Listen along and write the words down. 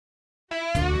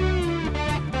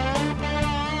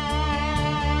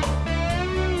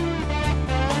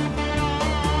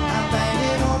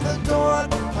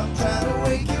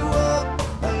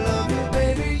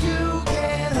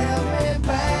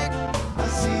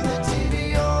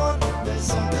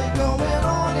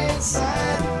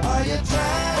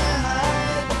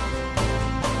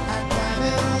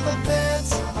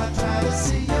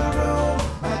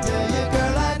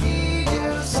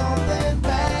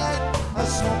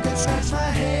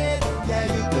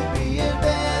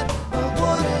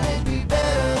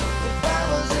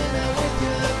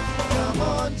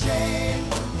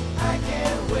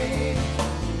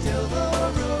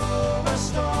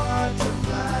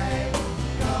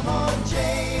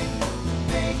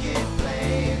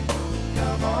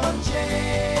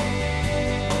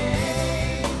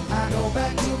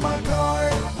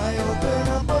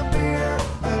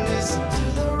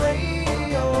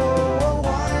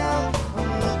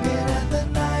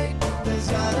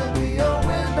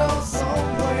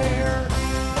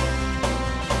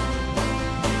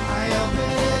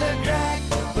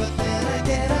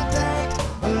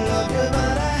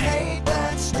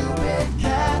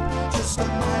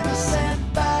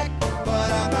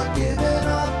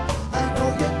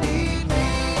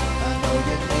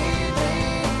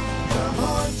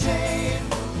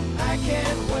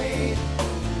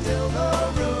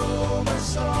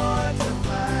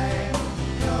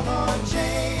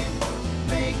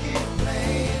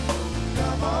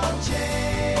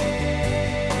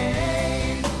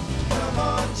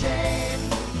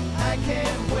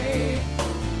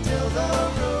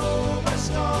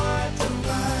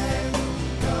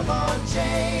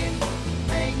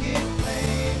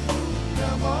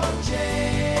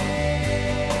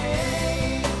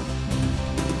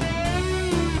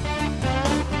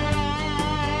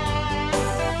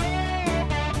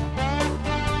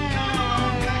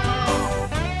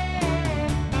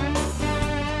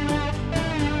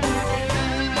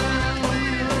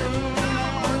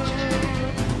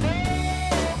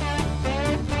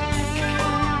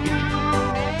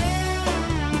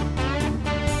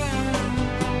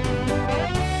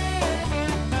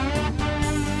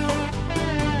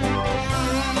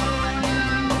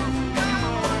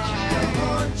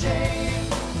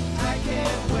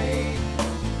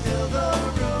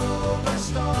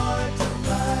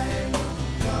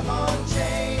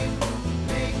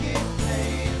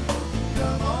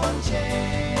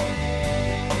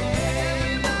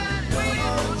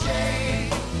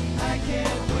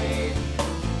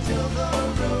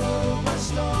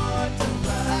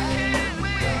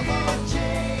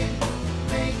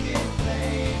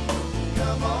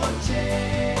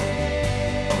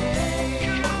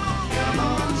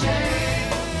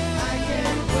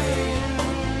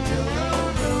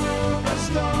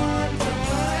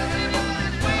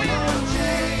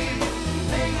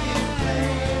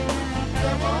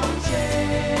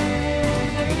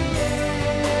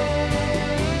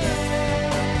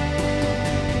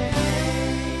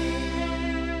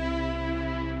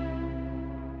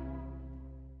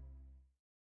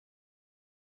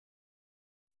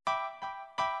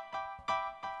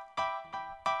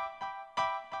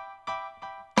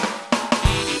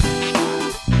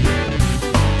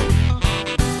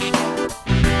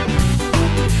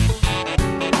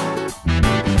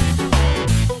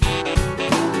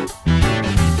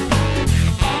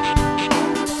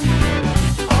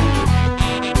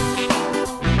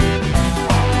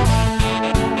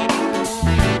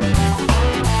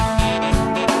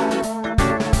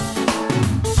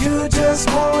just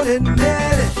won't admit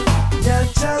it. Yeah,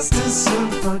 just as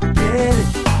soon forget it.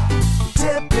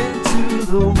 Dip into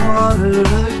the water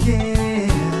again.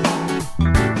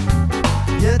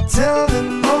 You tell me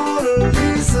Mona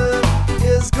Lisa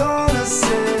is gonna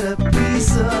set a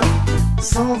piece of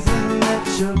something that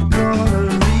you're gonna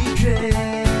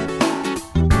regret.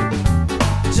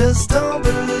 Just don't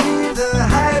believe the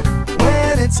hype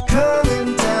when it's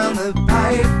coming down the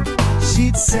pipe.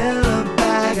 She'd sell a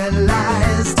bag of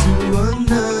lies to a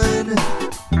nun.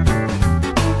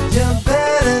 You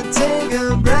better take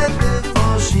a breath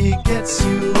before she gets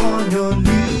you on your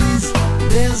knees.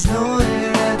 There's no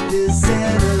air at this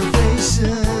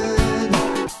elevation.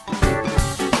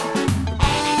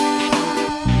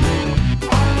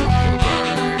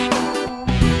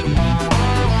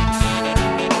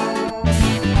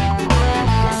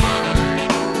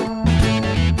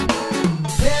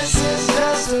 This is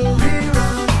just a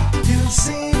rerun. You've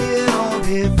seen it all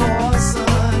before,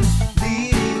 son.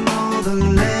 Leading all the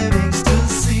lemmings to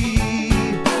sea.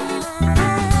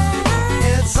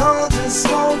 It's all just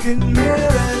smoke and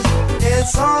mirrors.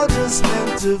 It's all just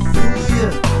meant to fool you.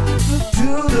 Look to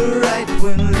the right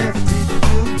when left it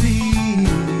will be.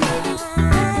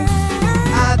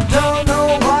 I don't know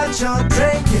what you're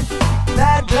drinking.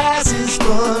 That glass is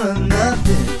full of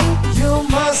nothing. You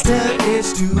must have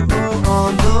H2O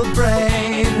on the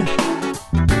brain.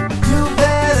 You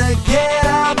better get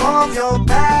up off your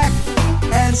back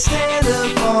and stand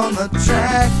up on the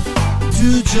track to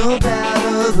jump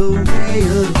out of the way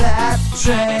of that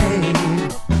train.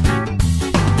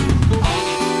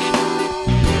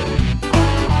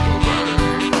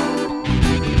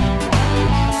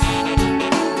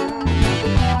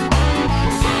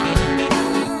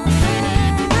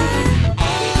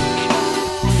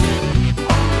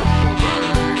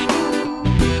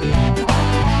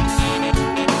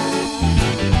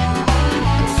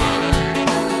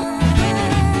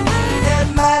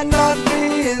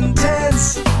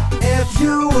 If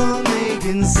you were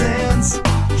making sense,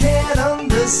 can't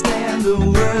understand the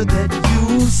word that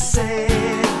you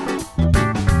said.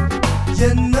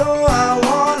 You know I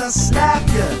wanna slap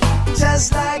you,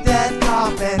 just like that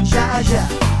cop and Jaja.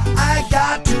 I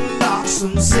got to knock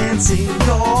some sense in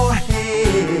your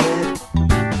head.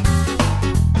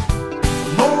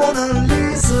 Mona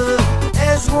Lisa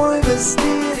es muy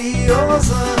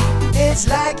misteriosa. It's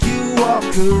like you walk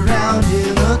around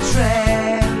in a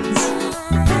trance.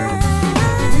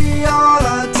 We all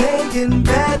are taking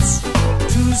bets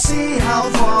to see how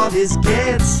far this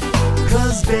gets,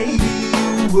 'cause baby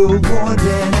you were warned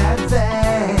in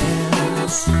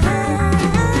advance.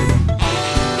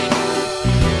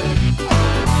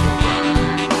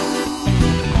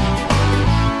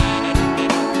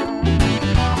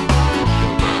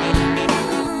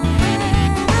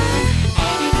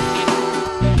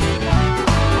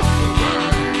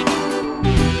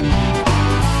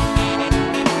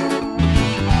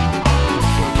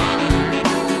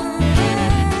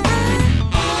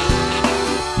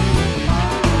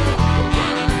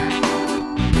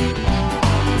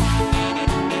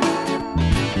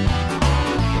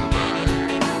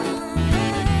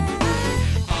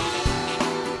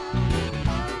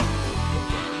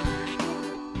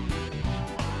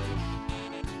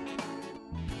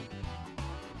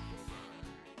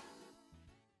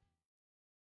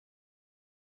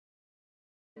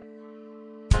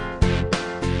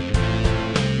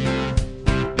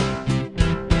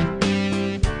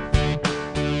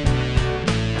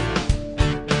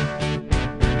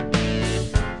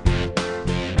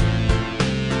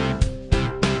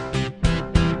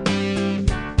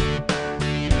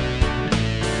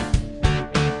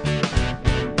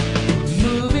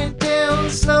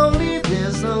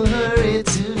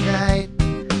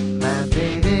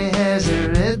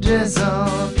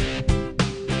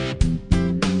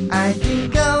 I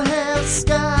think I'll have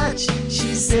scotch.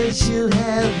 She said she'll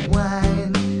have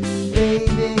wine.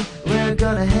 Baby, we're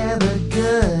gonna have a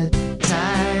good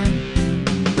time.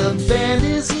 The band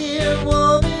is here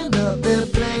warming up, they're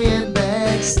playing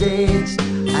backstage.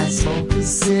 I smoke a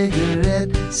cigarette,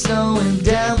 slowing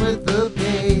down with the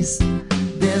pace.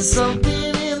 There's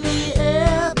something in the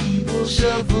air, people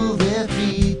shuffle their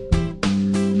feet,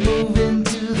 moving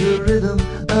to the rhythm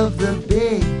of the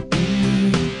big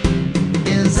beat.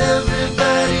 Is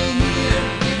everybody here?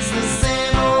 It's the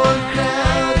same old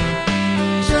crowd,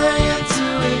 trying to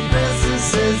impress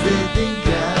us as they think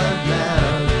out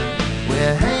loud.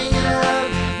 We're hanging out,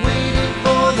 waiting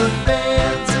for the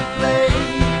band to play.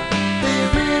 They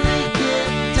really get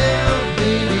down,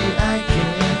 baby, I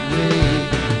can't wait.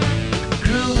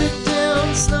 Groove it down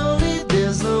slowly,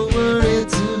 there's no worry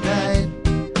tonight.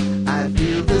 I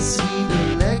feel the sweet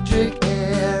electric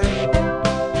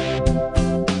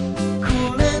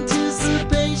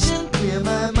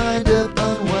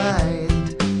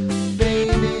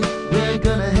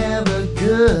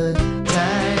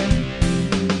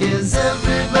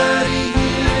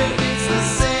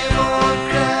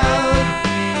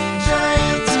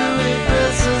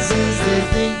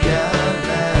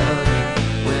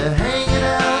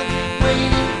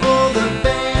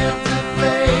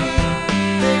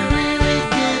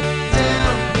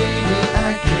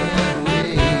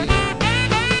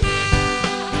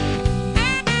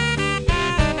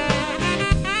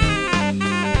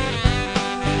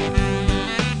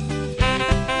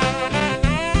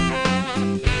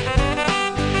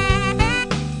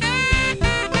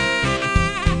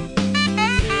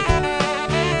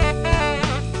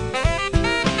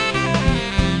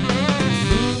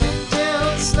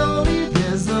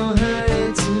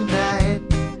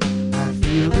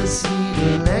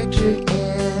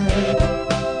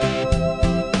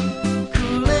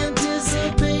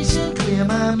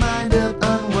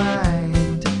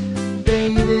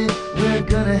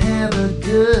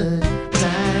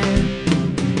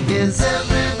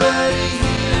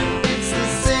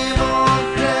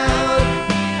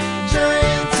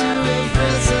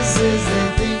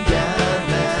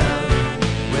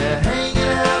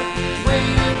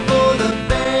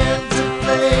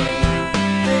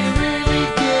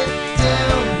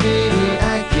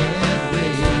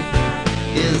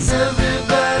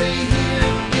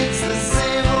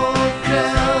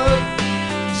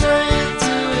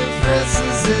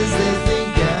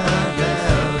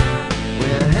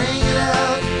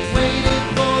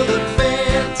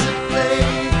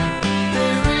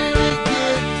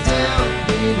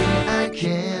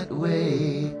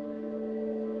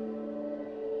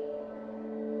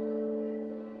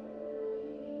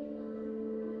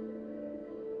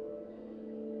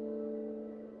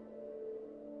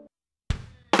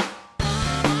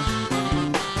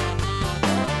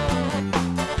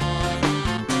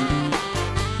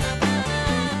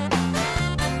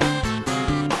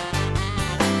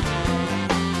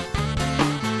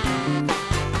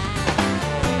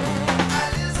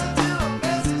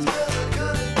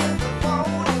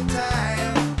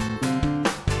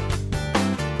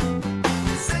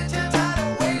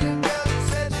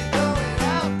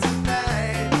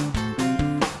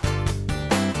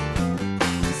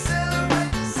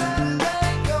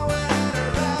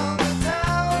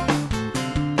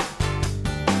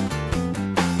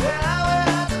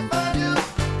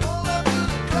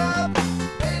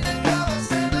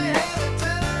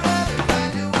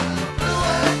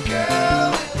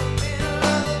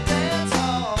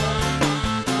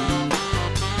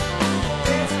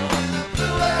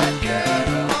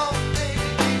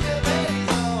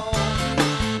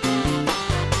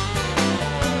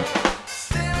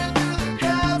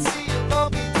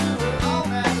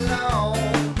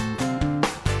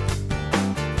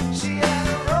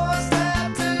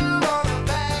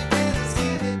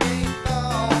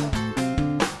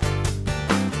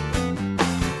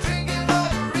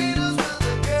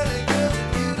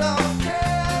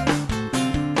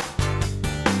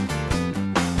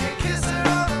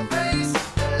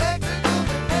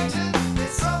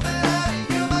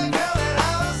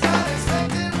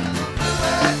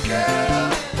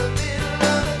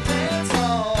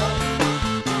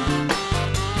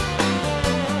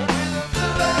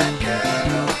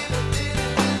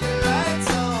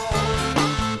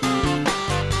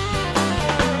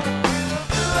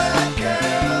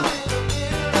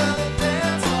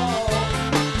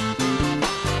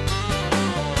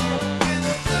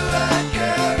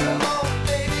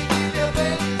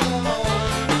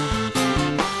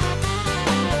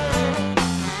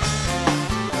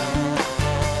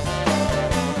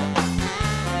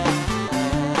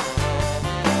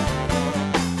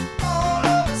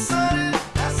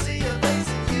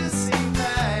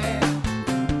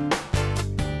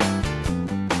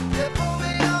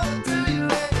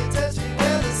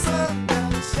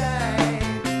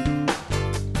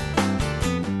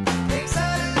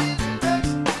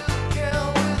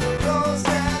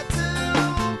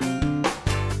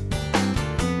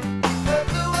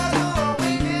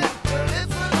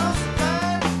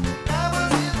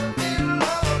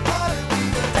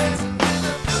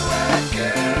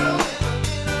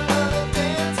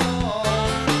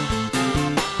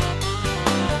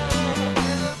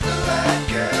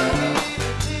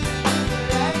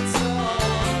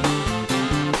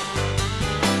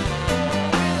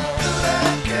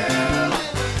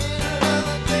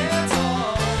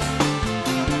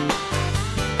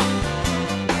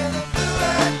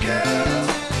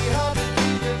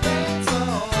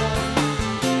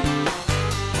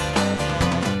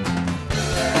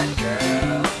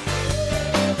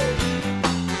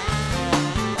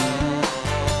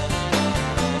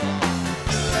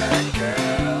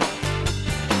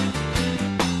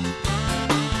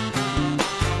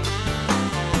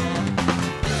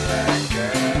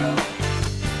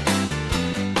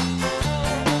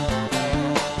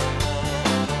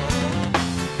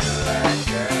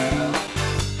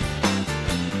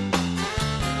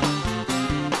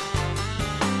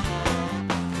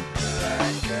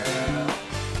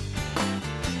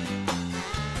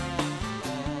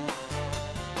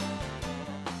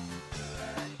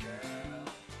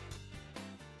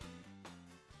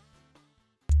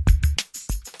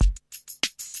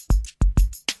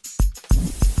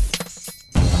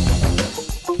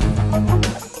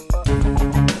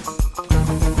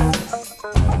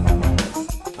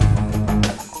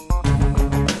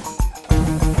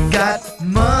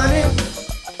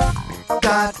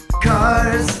got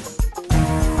cars,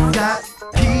 got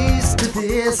keys to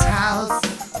this house.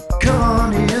 Come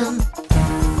on in.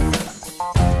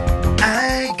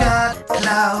 I got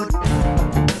clout,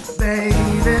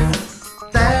 baby.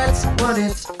 That's what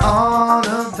it's all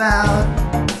about.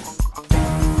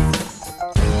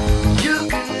 You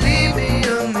can leave me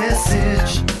a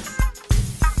message.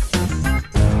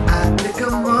 I pick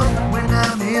 'em up when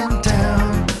I'm in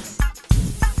town.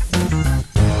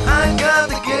 I got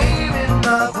the game in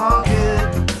my pocket.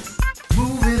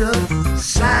 Move it up,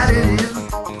 slide it in,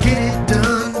 get it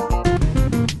done.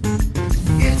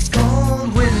 It's called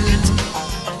winning.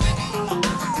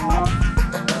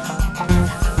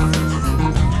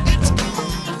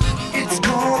 It's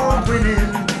called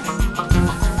winning.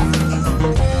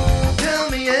 Tell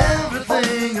me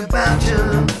everything about you.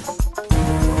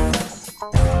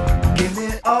 Give me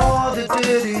all the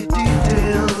dirty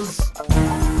details.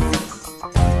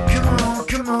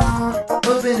 Come on,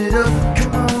 open it up.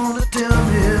 Come on, tell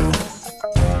me.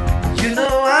 You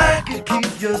know I could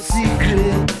keep your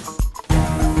secret.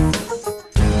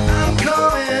 I'm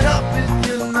coming up with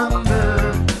your number.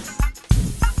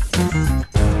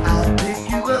 I'll pick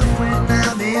you up when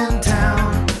I'm in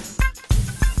town.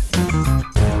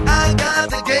 I got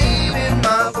the game in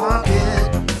my pocket.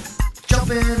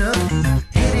 Jumping up,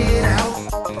 hit it out,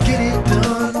 get it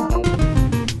done.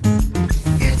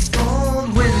 It's called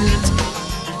winning.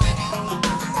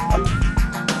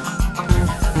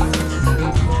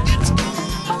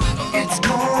 It's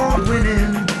called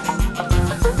winning.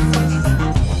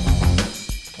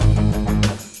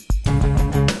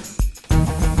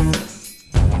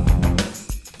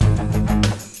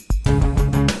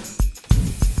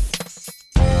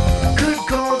 Could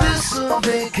call this a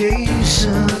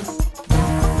vacation.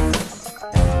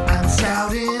 I'm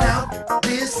scouting out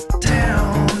this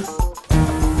town,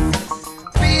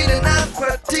 feeling out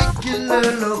particular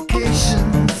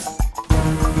locations,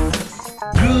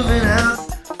 grooving out,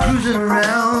 cruising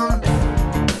around.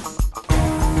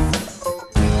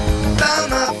 Found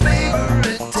my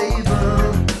favorite table,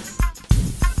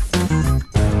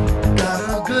 got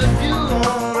a good view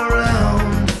all around.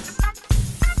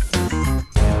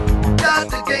 Got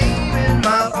the game in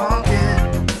my pocket,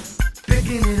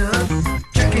 picking it up,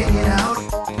 checking it out,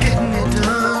 getting it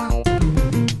done.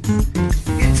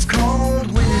 It's called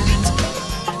winning.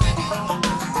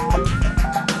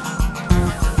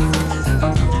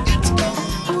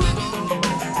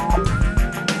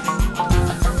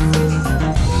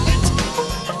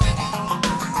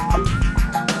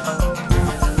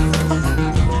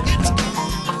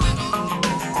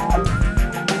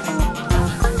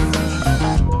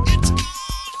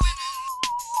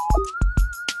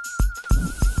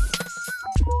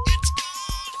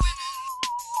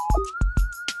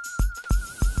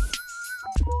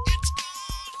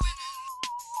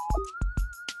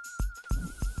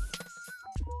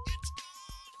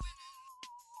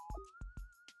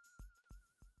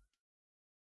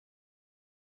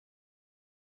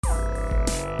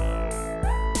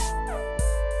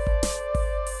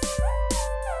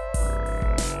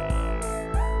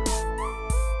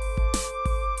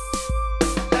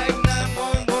 Like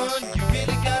 911, you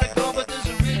really gotta go, but there's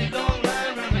a really long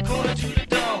line round the corner to the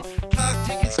door. Clock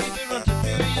ticking, skipping, run to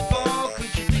period ball.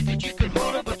 Could you think that you could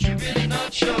hold it, but you're really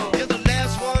not sure? You're the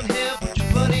last one here, put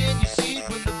your buddy in your seat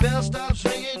when the bell stops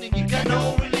ringing and you got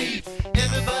no relief.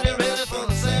 Everybody ready for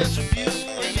the science review,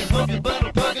 and you hope your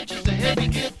bottle pocket just to help you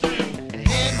get through.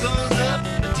 Hand goes up,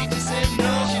 the teacher said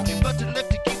no, shift your butt to left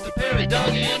to keep the parrot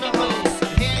dog in.